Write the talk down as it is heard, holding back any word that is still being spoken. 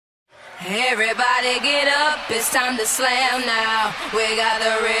Everybody get up, it's time to slam now. We got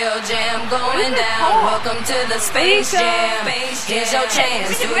the real jam going down. Welcome to the Space Jam. Here's your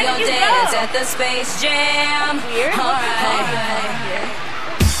chance, do your dance at the Space Jam. Alright.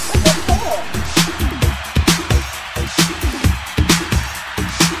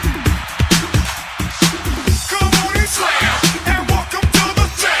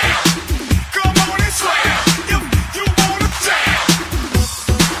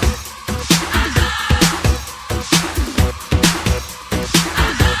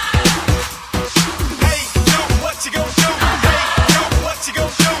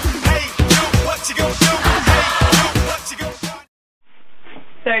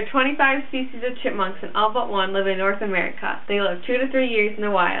 There are 25 species of chipmunks and all but one live in North America. They live 2 to 3 years in the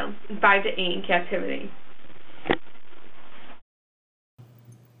wild and 5 to 8 in captivity.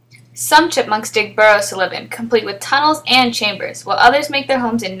 Some chipmunks dig burrows to live in, complete with tunnels and chambers, while others make their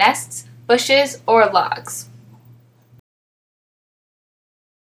homes in nests, bushes, or logs.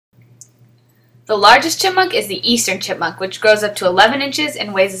 The largest chipmunk is the eastern chipmunk, which grows up to 11 inches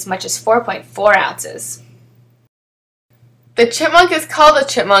and weighs as much as 4.4 ounces. The chipmunk is called a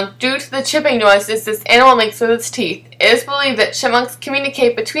chipmunk due to the chipping noises this animal makes with its teeth. It is believed that chipmunks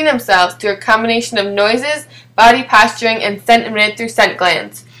communicate between themselves through a combination of noises, body posturing, and scent emitted through scent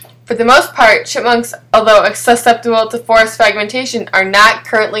glands. For the most part, chipmunks, although susceptible to forest fragmentation, are not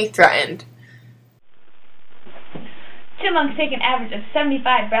currently threatened. Chipmunks take an average of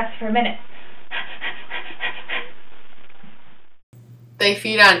 75 breaths per minute. They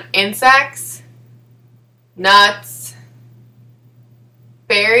feed on insects, nuts,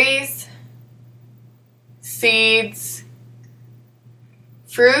 berries, seeds,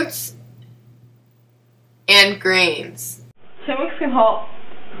 fruits, and grains. Chipmunks can hold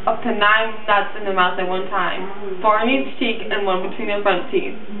up to 9 nuts in their mouth at one time, 4 in each cheek and 1 between their front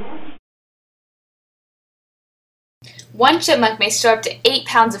teeth. One chipmunk may store up to 8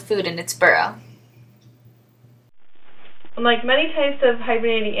 pounds of food in its burrow. Unlike many types of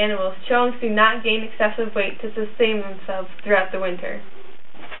hibernating animals, chipmunks do not gain excessive weight to sustain themselves throughout the winter.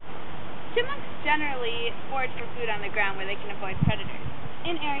 Chipmunks generally forage for food on the ground where they can avoid predators.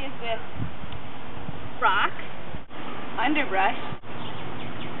 In areas with rocks, underbrush,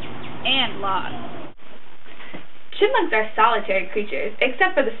 and logs. Chipmunks are solitary creatures,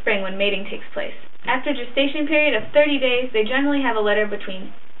 except for the spring when mating takes place. After a gestation period of 30 days, they generally have a litter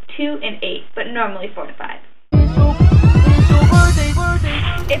between 2 and 8, but normally 4 to 5.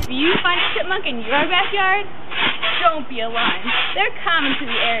 If you find a chipmunk in your backyard, don't be alarmed. They're common to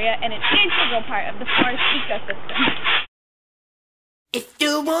the area and an integral part of the forest ecosystem. If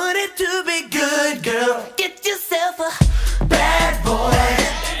you want it to be good, girl, get yourself a bad boy.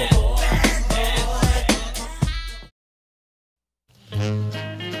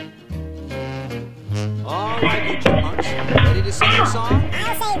 All right, you chipmunks, ready to sing your song?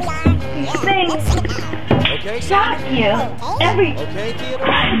 I'll say we are. Sing. Okay, Stop you. Every... Okay, Theodore.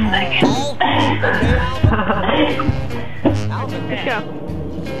 Okay, Alvin. Let's go.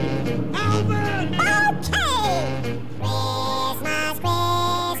 Alvin! Okay.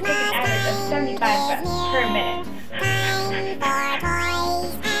 Take an average of 75 breaths per minute.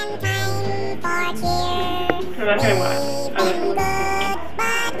 I'm not gonna watch. I'm not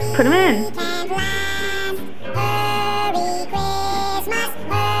gonna put them in.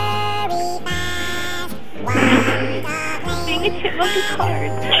 Being a chipmunk is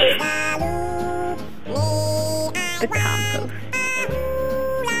hard. The compost.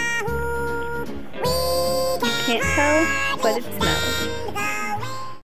 You can't tell, but it's